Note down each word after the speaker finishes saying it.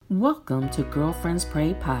Welcome to Girlfriends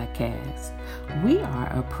Pray Podcast. We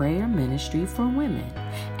are a prayer ministry for women,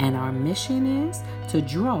 and our mission is to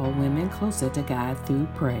draw women closer to God through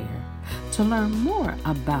prayer. To learn more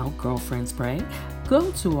about Girlfriends Pray,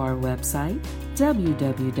 go to our website,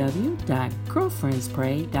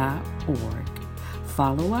 www.girlfriendspray.org.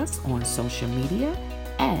 Follow us on social media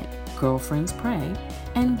at Girlfriends Pray,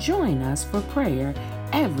 and join us for prayer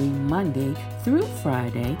every Monday through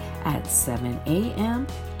Friday at 7 a.m.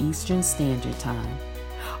 Eastern Standard Time.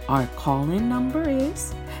 Our call-in number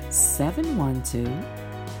is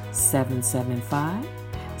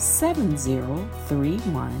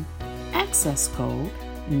 712-775-7031, access code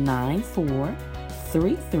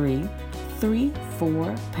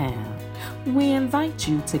 943334#. We invite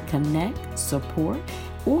you to connect, support,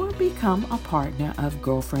 or become a partner of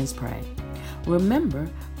Girlfriends Pray. Remember,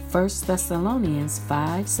 1 Thessalonians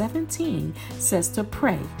 5:17 says to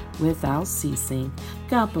pray without ceasing.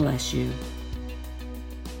 God bless you.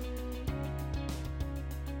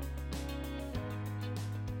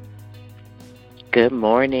 Good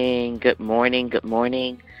morning, good morning, good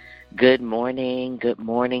morning, good morning, good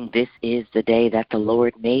morning. This is the day that the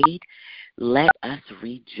Lord made. Let us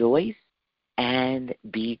rejoice and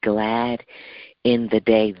be glad in the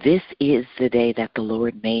day. This is the day that the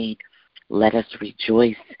Lord made. Let us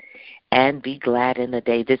rejoice and be glad in the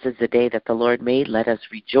day. This is the day that the Lord made. Let us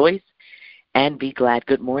rejoice and be glad.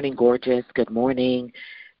 Good morning, gorgeous. Good morning,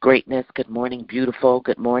 greatness. Good morning, beautiful.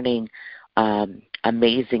 Good morning,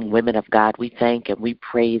 amazing women of God. We thank and we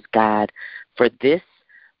praise God for this,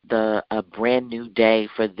 a brand new day,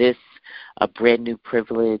 for this, a brand new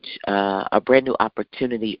privilege, a brand new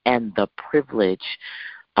opportunity, and the privilege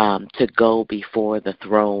to go before the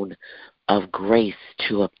throne of grace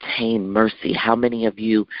to obtain mercy. How many of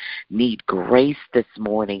you need grace this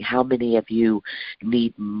morning? How many of you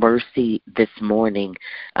need mercy this morning?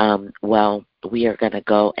 Well, we are going to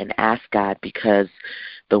go and ask God, because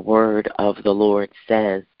the word of the Lord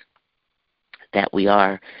says that we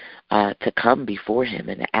are to come before him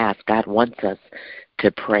and ask. God wants us to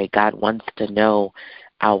pray. God wants to know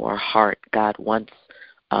our heart. God wants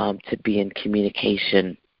to be in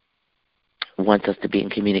communication, wants us to be in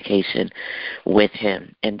communication with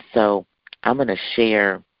him. And so I'm going to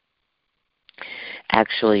share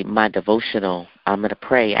actually my devotional. I'm going to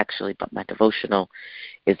pray actually, but my devotional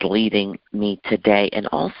is leading me today. And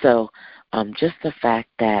also just the fact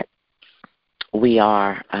that we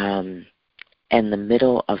are in the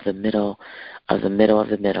middle of the middle of the middle of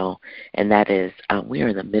the middle, and that is we are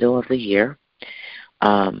in the middle of the year.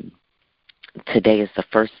 Today is the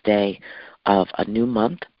first day of a new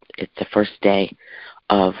month. It's the first day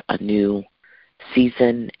of a new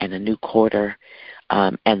season and a new quarter,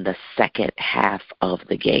 and the second half of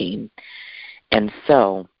the game. And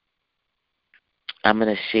so I'm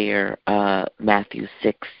going to share Matthew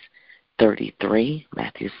 6:33.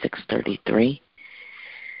 Matthew 6:33.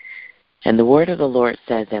 And the word of the Lord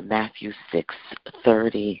says in Matthew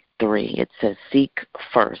 6:33, it says, "Seek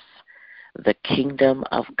first the kingdom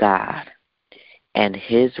of God and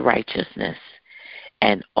his righteousness,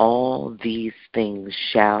 and all these things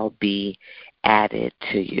shall be added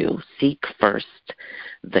to you." Seek first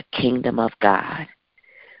the kingdom of God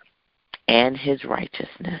and his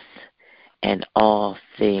righteousness, and all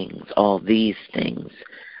these things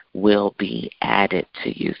will be added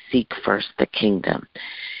to you. Seek first the kingdom.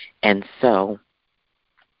 And so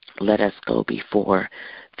let us go before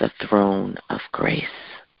the throne of grace.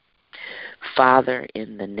 Father,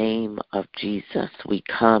 in the name of Jesus, we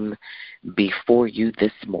come before you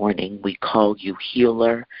this morning. We call you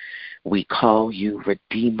healer. We call you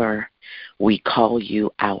redeemer. We call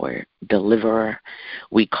you our deliverer.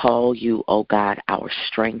 We call you, oh God, our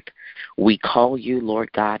strength. We call you,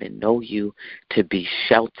 Lord God, and know you to be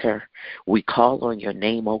shelter. We call on your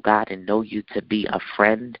name, oh God, and know you to be a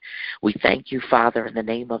friend. We thank you, Father, in the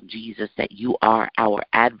name of Jesus, that you are our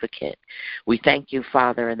advocate. We thank you,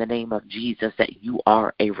 Father, in the name of Jesus, that you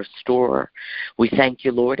are a restorer. We thank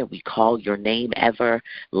you, Lord, and we call your name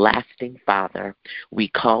everlasting Father. We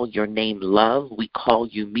call your name love. We call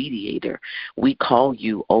you mediator. We call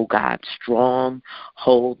you, oh God,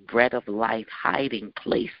 stronghold, bread of life, hiding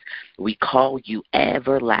place. We call you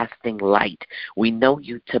everlasting light. We know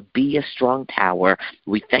you to be a strong tower.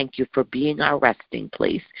 We thank you for being our resting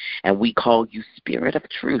place. And we call you Spirit of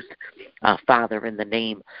truth, Father, in the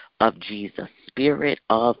name of Jesus. Spirit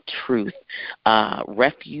of truth,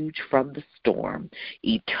 refuge from the storm,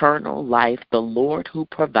 eternal life, the Lord who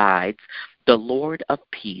provides, the Lord of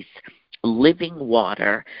peace, living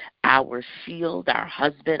water, our shield, our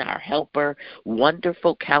husband, our helper,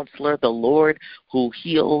 wonderful counselor, the Lord who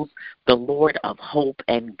heals, the Lord of hope,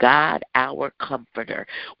 and God, our comforter.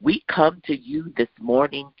 We come to you this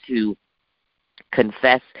morning to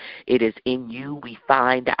confess it is in you we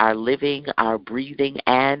find our living, our breathing,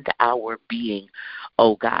 and our being,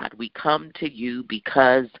 oh God. We come to you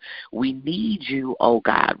because we need you, oh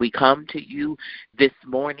God. We come to you this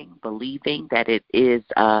morning believing that it is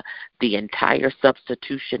the entire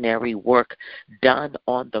substitutionary work done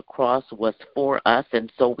on the cross was for us,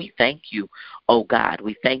 and so we thank you, oh God.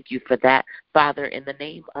 We thank you for that, Father, in the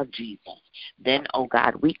name of Jesus. Then, oh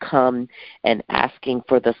God, we come and asking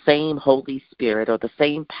for the same Holy Spirit or the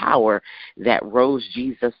same power that rose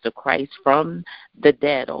Jesus the Christ from the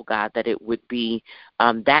dead, oh God, that it would be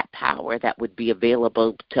that power that would be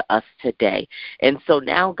available to us today. And so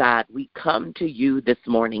now, God, we come to you this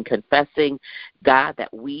morning confessing, God,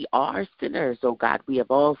 that we are sinners, oh God. We have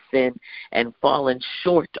all sinned and fallen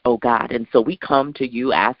short, oh God. And so we come to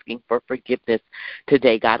you asking for forgiveness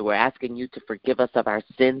today, God. We're asking you to forgive us of our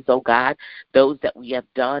sins, oh God, those that we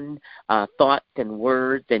have done, thoughts and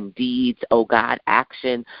words and deeds, oh God,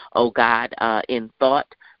 action, oh God, in thought,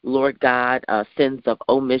 Lord God, sins of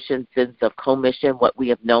omission, sins of commission, what we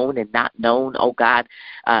have known and not known, oh God.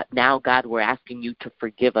 Now, God, we're asking you to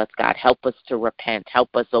forgive us, God. Help us to repent.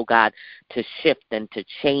 Help us, oh God, to shift and to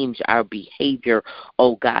change our behavior,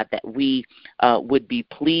 oh God, that we would be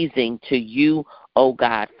pleasing to you, oh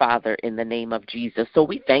God, Father, in the name of Jesus. So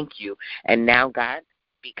we thank you. And now, God,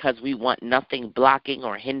 because we want nothing blocking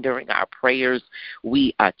or hindering our prayers,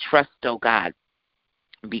 we trust, oh God,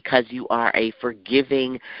 because you are a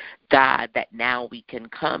forgiving God, that now we can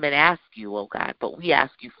come and ask you, oh God. But we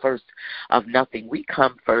ask you first of nothing. We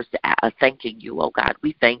come first thanking you, oh God.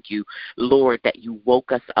 We thank you, Lord, that you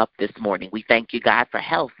woke us up this morning. We thank you, God, for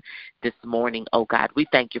health this morning, oh God. We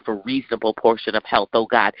thank you for reasonable portion of health, oh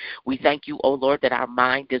God. We thank you, oh Lord, that our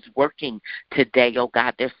mind is working today, oh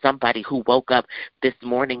God. There's somebody who woke up this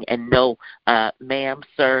morning and no, ma'am,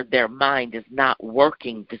 sir, their mind is not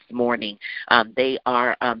working this morning.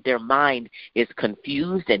 Their mind is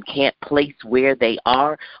confused and can't place where they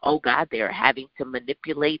are. Oh God, they're having to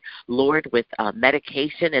manipulate, Lord, with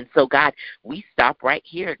medication. And so, God, we stop right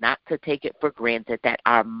here, not to take it for granted that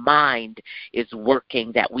our mind is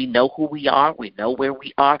working, that we know who we are, we know where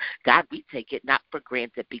we are. God, we take it not for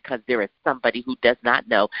granted because there is somebody who does not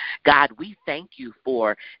know. God, we thank you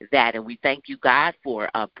for that, and we thank you, God, for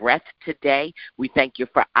breath today. We thank you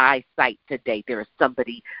for eyesight today. There is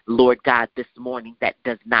somebody, Lord God, this morning that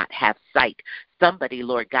does not have sight. Somebody,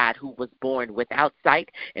 Lord God, who was born without sight,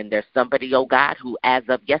 and there's somebody, oh God, who as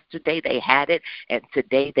of yesterday they had it, and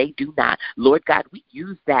today they do not. Lord God, we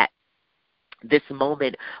use this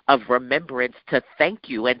moment of remembrance to thank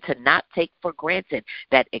you and to not take for granted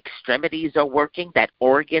that extremities are working, that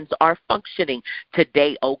organs are functioning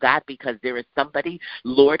today, oh God, because there is somebody,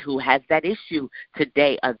 Lord, who has that issue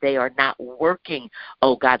today. They are not working,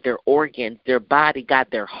 oh God, their organs, their body, God,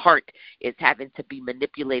 their heart is having to be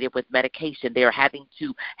manipulated with medication. They are having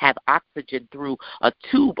to have oxygen through a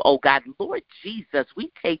tube, oh God. Lord Jesus,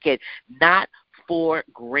 we take it not for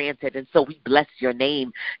granted. And so we bless your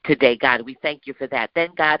name today, God. We thank you for that. Then,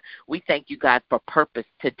 God, we thank you, God, for purpose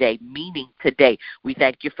today, meaning today. We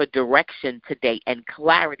thank you for direction today and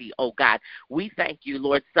clarity, oh God. We thank you,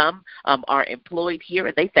 Lord. Some are employed here,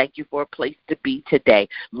 and they thank you for a place to be today.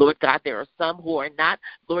 Lord God, there are some who are not,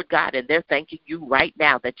 Lord God, and they're thanking you right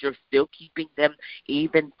now that you're still keeping them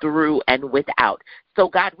even through and without. So,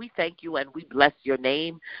 God, we thank you and we bless your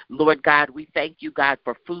name. Lord God, we thank you, God,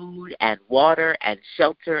 for food and water and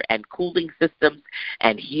shelter and cooling systems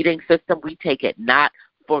and heating system. We take it not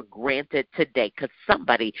for granted today because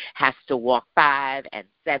somebody has to walk 5 and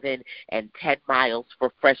 7 and 10 miles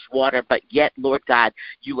for fresh water, but yet, Lord God,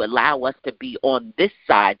 you allow us to be on this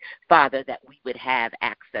side, Father, that we would have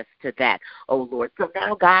access to that, oh Lord. So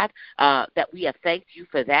now, God, that we have thanked you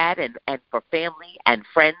for that and for family and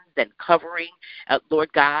friends and covering,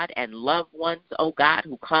 Lord God, and loved ones, oh God,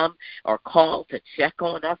 who come or call to check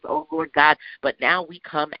on us, oh Lord God. But now we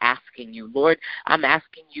come asking you, Lord, I'm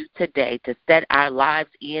asking you today to set our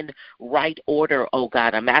lives in right order, oh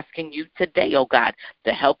God. I'm asking you today, oh God,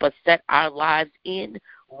 to help us set our lives in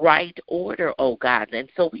right order, oh God. And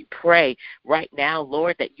so we pray right now,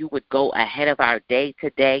 Lord, that you would go ahead of our day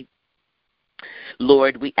today.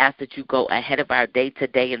 Lord, we ask that you go ahead of our day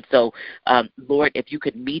today. And so, Lord, if you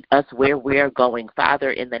could meet us where we're going,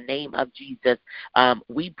 Father, in the name of Jesus,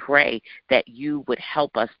 we pray that you would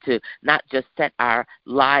help us to not just set our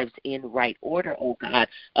lives in right order, oh God,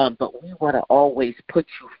 but we want to always put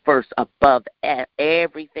you first above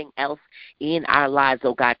everything else in our lives,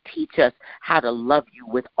 oh God. Teach us how to love you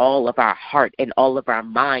with all of our heart and all of our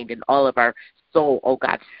mind and all of our soul, oh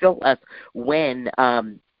God. Show us when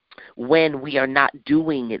we are not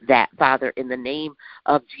doing that, Father, in the name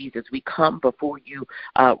of Jesus. We come before you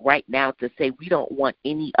right now to say we don't want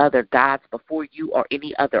any other gods before you or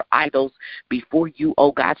any other idols before you.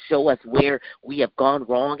 Oh, God, show us where we have gone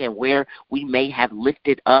wrong and where we may have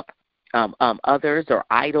lifted up others or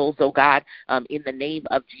idols, oh God, in the name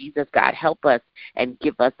of Jesus. God, help us and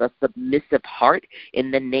give us a submissive heart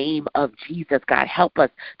in the name of Jesus. God, help us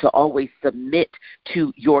to always submit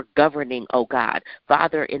to your governing, oh God.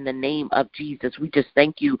 Father, in the name of Jesus, we just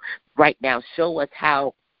thank you right now. Show us,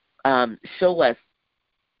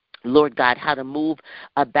 Lord God, how to move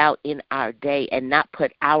about in our day and not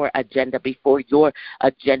put our agenda before your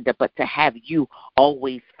agenda, but to have you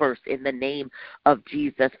always first in the name of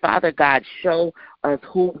Jesus. Father God, show us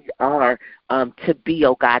who we are to be,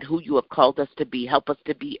 oh God, who you have called us to be. Help us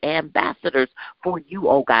to be ambassadors for you,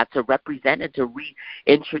 oh God, to represent and to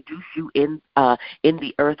reintroduce you in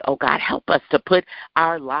the earth, oh God. Help us to put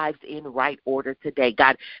our lives in right order today.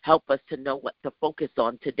 God, help us to know what to focus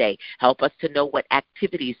on today. Help us to know what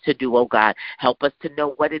activities to do, oh God. Help us to know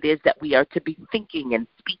what it is that we are to be thinking and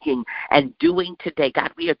speaking and doing today.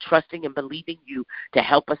 God, we are trusting and believing you to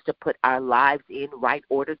help us to put our lives in right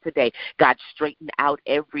order today. God, straighten out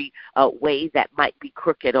every way that might be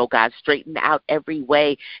crooked, oh God. Straighten out every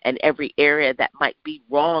way and every area that might be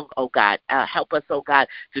wrong, oh God. Help us, oh God,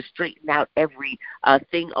 to straighten out every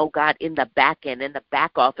thing, oh God, in the back end, in the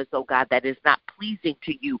back office, oh God, that is not pleasing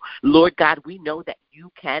to you. Lord God, we know that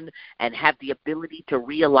you can and have the ability to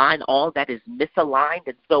realign all that is misaligned.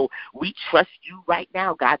 And so we trust you right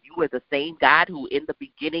now, God. You are the same God who in the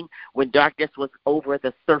beginning, when darkness was over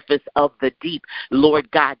the surface of the deep, Lord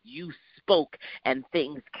God, you spoke and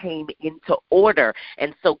things came into order.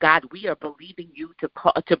 And so, God, we are believing you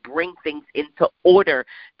to bring things into order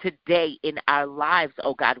today in our lives,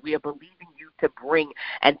 oh God. We are believing you to bring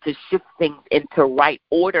and to shift things into right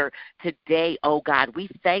order today, oh God. We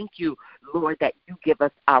thank you, Lord, that you give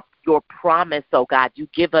us your promise, oh God. You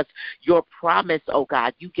give us your promise, oh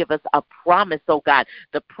God. You give us a promise, oh God,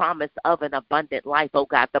 the promise of an abundant life, oh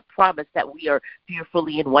God, the promise that we are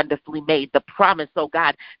fearfully and wonderfully made, the promise, oh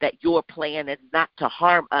God, that your plan is not to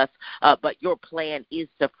harm us, but your plan is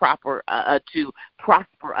to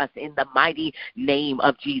prosper us in the mighty name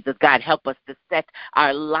of Jesus. God, help us to set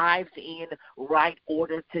our lives in right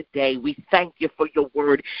order today. We thank you for your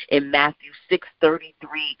word in Matthew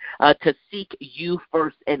 6:33, to seek you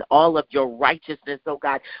first in all of your righteousness, oh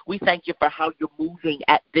God. We thank you for how you're moving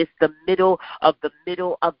at this, the middle of the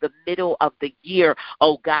year,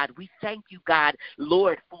 oh God. We thank you, God,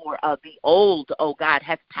 Lord, for the old, oh God,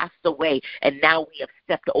 has passed away, and now we have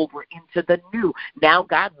stepped over into the new. Now,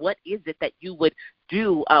 God, what is it that you would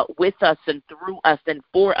do with us and through us and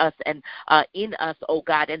for us and in us, oh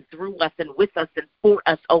God, and through us and with us and for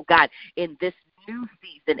us, oh God, in this new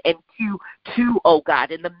season and Q2, oh God,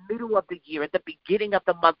 in the middle of the year, at the beginning of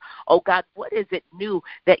the month, oh God, what is it new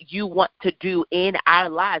that you want to do in our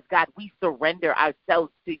lives? God, we surrender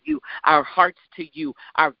ourselves to you, our hearts to you,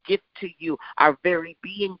 our gift to you, our very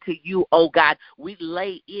being to you, oh God. We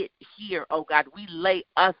lay it here, oh God. We lay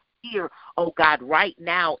us here, oh God, right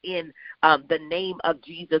now in the name of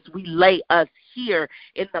Jesus. We lay us here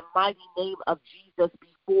in the mighty name of Jesus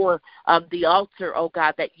before the altar, oh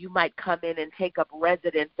God, that you might come in and take up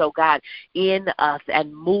residence, oh God, in us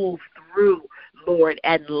and move through, Lord,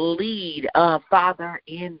 and lead, Father,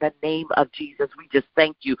 in the name of Jesus. We just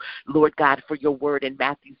thank you, Lord God, for your word in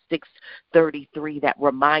Matthew 6:33 that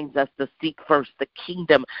reminds us to seek first the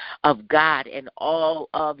kingdom of God and all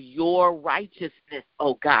of your righteousness,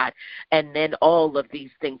 oh God, and then all of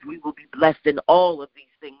these things. We will be blessed in all of these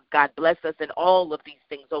things. God, bless us in all of these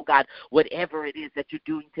things, oh God. Whatever it is that you're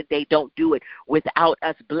doing today, don't do it without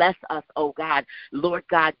us. Bless us, oh God. Lord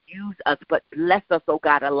God, use us, but bless us, oh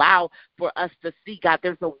God. Allow for us to see, God.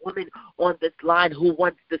 There's a woman on this line who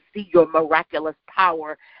wants to see your miraculous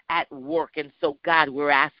power at work. And so, God,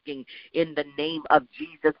 we're asking in the name of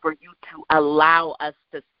Jesus for you to allow us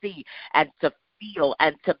to see and to feel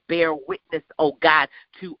and to bear witness, oh God,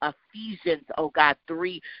 to Ephesians, oh God,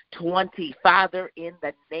 3:20. Father, in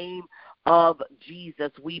the name of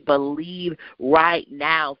Jesus, we believe right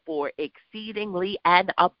now for exceedingly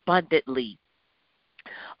and abundantly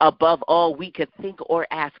above all we could think or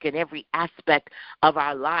ask in every aspect of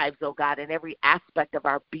our lives, oh God, in every aspect of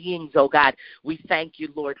our beings, oh God. We thank you,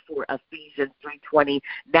 Lord, for Ephesians 3:20.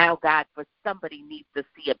 Now, God, for somebody needs to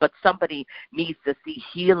see it, but somebody needs to see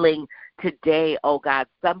healing today, oh God.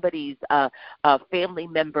 Somebody's family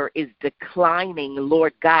member is declining,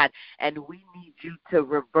 Lord God, and we need you to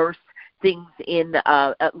reverse things in,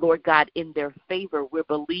 Lord God, in their favor. We're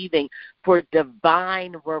believing for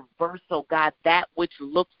divine reversal, God, that which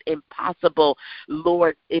looks impossible,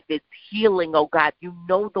 Lord, if it's healing, oh God. You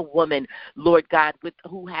know the woman, Lord God,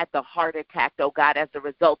 who had the heart attack, oh God, as a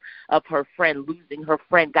result of her friend, losing her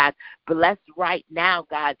friend, God. Bless right now,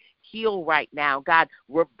 God. Heal right now, God.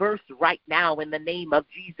 Reverse right now in the name of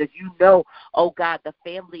Jesus. You know, oh God, the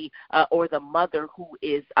family or the mother who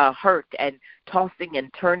is hurt and tossing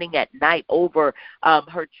and turning at night over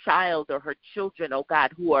her child or her children, oh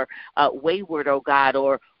God, who are wayward, oh God,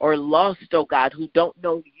 or lost, oh God, who don't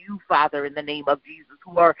know you, Father, in the name of Jesus,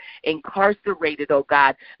 who are incarcerated, oh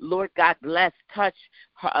God. Lord God, bless, touch,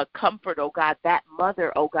 comfort, oh God, that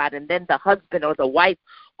mother, oh God, and then the husband or the wife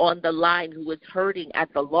on the line who is hurting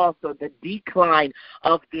at the loss or the decline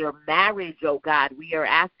of their marriage, oh God. We are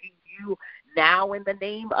asking you now in the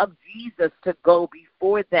name of Jesus to go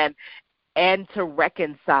before them and to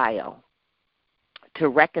reconcile, to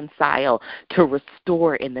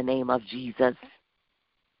restore in the name of Jesus.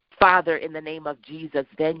 Father, in the name of Jesus,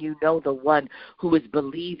 then you know the one who is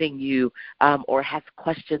believing you or has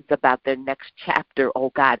questions about their next chapter,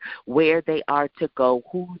 oh God, where they are to go,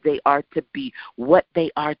 who they are to be, what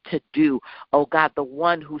they are to do, oh God, the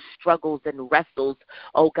one who struggles and wrestles,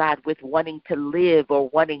 oh God, with wanting to live or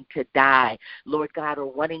wanting to die, Lord God,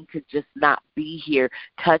 or wanting to just not be here.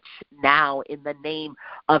 Touch now in the name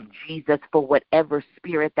of Jesus for whatever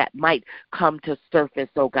spirit that might come to surface,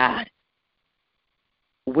 oh God,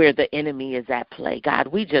 where the enemy is at play. God,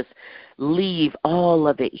 we just leave all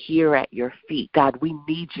of it here at your feet. God, we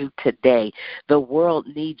need you today. The world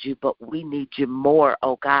needs you, but we need you more,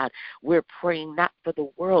 oh God. We're praying not for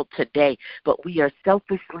the world today, but we are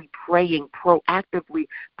selfishly praying, proactively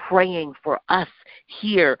praying for us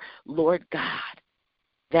here, Lord God,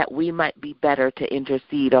 that we might be better to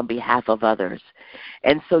intercede on behalf of others.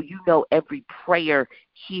 And so you know every prayer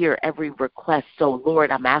here, every request. So,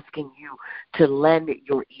 Lord, I'm asking you to lend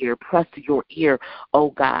your ear, press your ear,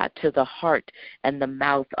 oh God, to the heart and the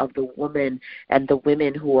mouth of the woman and the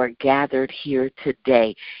women who are gathered here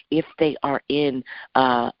today. If they are in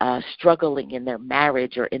struggling in their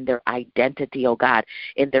marriage or in their identity, oh God,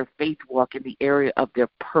 in their faith walk, in the area of their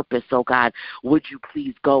purpose, oh God, would you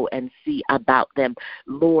please go and see about them,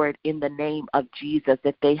 Lord, in the name of Jesus.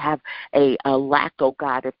 If they have a lack, oh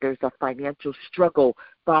God, if there's a financial struggle,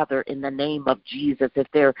 Father, in the name of Jesus, if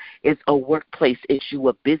there is a workplace issue,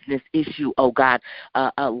 a business issue, oh God,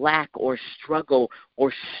 a lack or struggle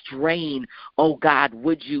or strain, oh God,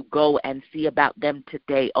 would you go and see about them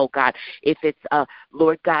today, oh God? If it's,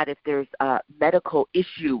 Lord God, if there's a medical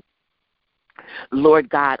issue, Lord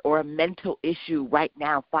God, or a mental issue right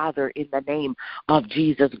now, Father, in the name of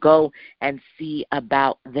Jesus, go and see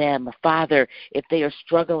about them. Father, if they are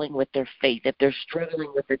struggling with their faith, if they're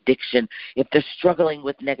struggling with addiction, if they're struggling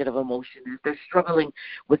with negative emotions, if they're struggling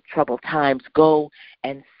with troubled times, go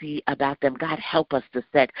and see about them. God, help us to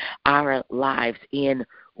set our lives in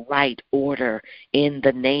right order in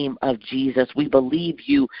the name of Jesus. We believe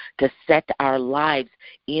you to set our lives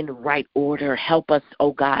in right order. Help us,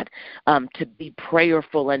 oh God, to be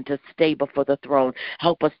prayerful and to stay before the throne.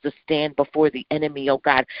 Help us to stand before the enemy, oh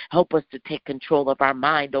God. Help us to take control of our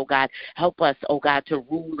mind, oh God. Help us, oh God, to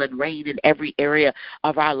rule and reign in every area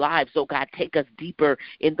of our lives, oh God. Take us deeper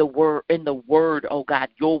in the word, oh God,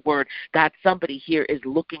 your word. God, somebody here is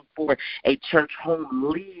looking for a church home.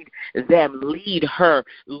 Lead them, lead her,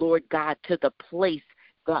 Lord God, to the place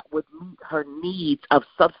that would meet her needs of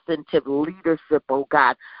substantive leadership, oh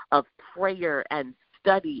God, of prayer and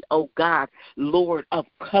study, oh God, Lord, of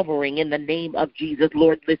covering in the name of Jesus.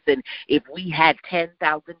 Lord, listen, if we had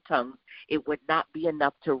 10,000 tongues, it would not be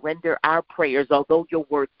enough to render our prayers, although your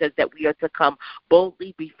word says that we are to come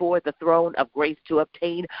boldly before the throne of grace to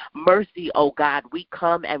obtain mercy, oh God. We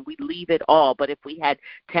come and we leave it all, but if we had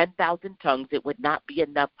 10,000 tongues, it would not be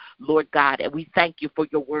enough, Lord God. And we thank you for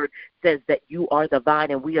your word says that you are the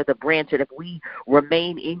vine and we are the branch, and if we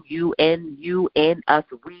remain in you and you in us,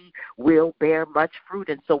 we will bear much fruit.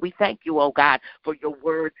 And so we thank you, oh God, for your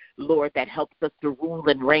word, Lord, that helps us to rule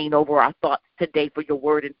and reign over our thoughts today, for your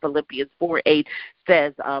word in Philippians 4:8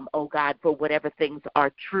 says, oh God, for whatever things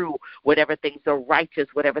are true, whatever things are righteous,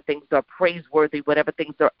 whatever things are praiseworthy, whatever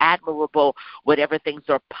things are admirable, whatever things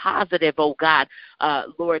are positive, oh God,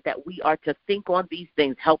 Lord, that we are to think on these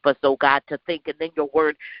things. Help us, oh God, to think. And then your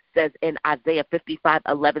word says in Isaiah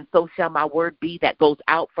 55:11, so shall my word be that goes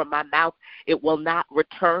out from my mouth. It will not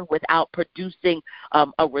return without producing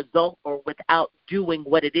a result or without doing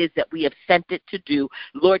what it is that we have sent it to do.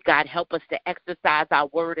 Lord God, help us to exercise our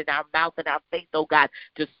word in our mouth and our faith, oh God,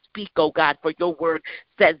 to speak, oh God, for your word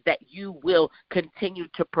says that you will continue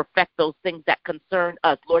to perfect those things that concern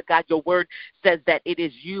us. Lord God, your word says that it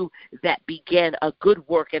is you that began a good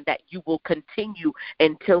work and that you will continue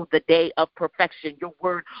until the day of perfection. Your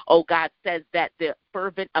word, oh God, says that the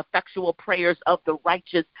fervent, effectual prayers of the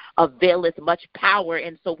righteous availeth much power.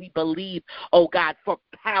 And so we believe, oh God, for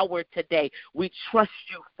power today. We trust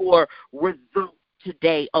you for results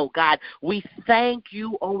today, oh God. We thank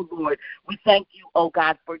you, oh Lord. We thank you, oh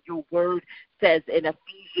God, for your word says in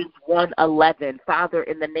Ephesians 1:11. Father,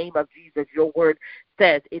 in the name of Jesus, your word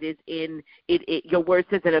says your word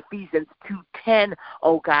says in Ephesians 2:10,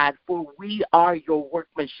 oh God, for we are your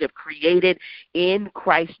workmanship, created in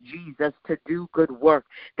Christ Jesus to do good work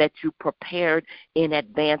that you prepared in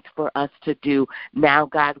advance for us to do. Now,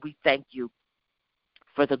 God, we thank you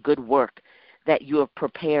for the good work that you have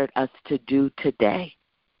prepared us to do today.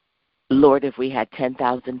 Lord, if we had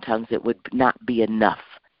 10,000 tongues, it would not be enough.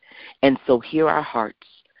 And so hear our hearts,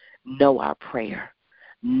 know our prayer,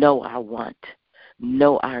 know our want,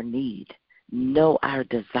 know our need, know our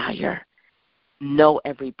desire, know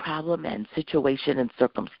every problem and situation and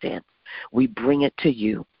circumstance. We bring it to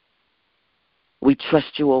you. We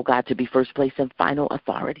trust you, oh God, to be first place and final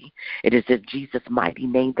authority. It is in Jesus' mighty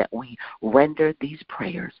name that we render these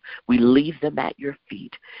prayers. We leave them at your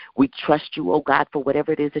feet. We trust you, oh God, for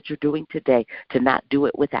whatever it is that you're doing today, to not do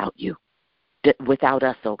it without you, without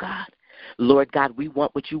us, oh God. Lord God, we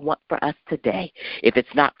want what you want for us today. If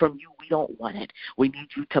it's not from you, we don't want it. We need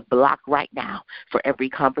you to block right now for every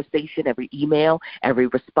conversation, every email, every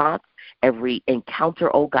response, every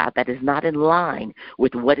encounter, oh God, that is not in line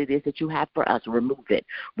with what it is that you have for us. Remove it.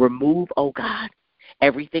 Remove, oh God,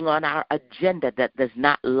 everything on our agenda that does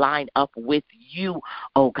not line up with you,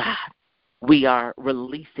 oh God. We are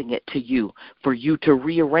releasing it to you for you to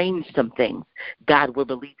rearrange some things. God, we're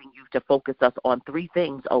believing you to focus us on three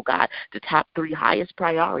things, oh God, the top three highest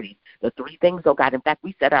priorities. The three things, oh God. In fact,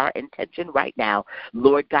 we set our intention right now.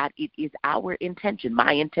 Lord God, it is our intention,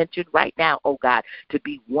 my intention right now, oh God, to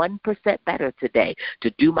be 1% better today, to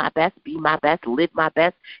do my best, be my best, live my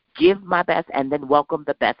best, give my best, and then welcome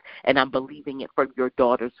the best. And I'm believing it from your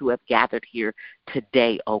daughters who have gathered here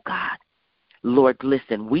today, oh God. Lord,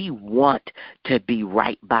 listen, we want to be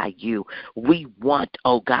right by you. We want,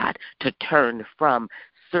 oh God, to turn from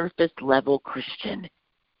surface-level Christian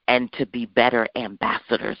and to be better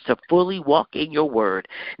ambassadors, to fully walk in your word.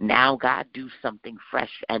 Now, God, do something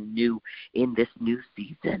fresh and new in this new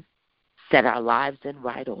season. Set our lives in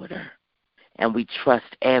right order, and we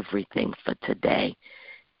trust everything for today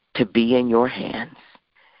to be in your hands.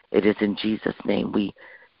 It is in Jesus' name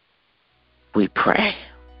we pray.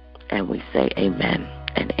 And we say amen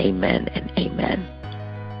and amen and amen.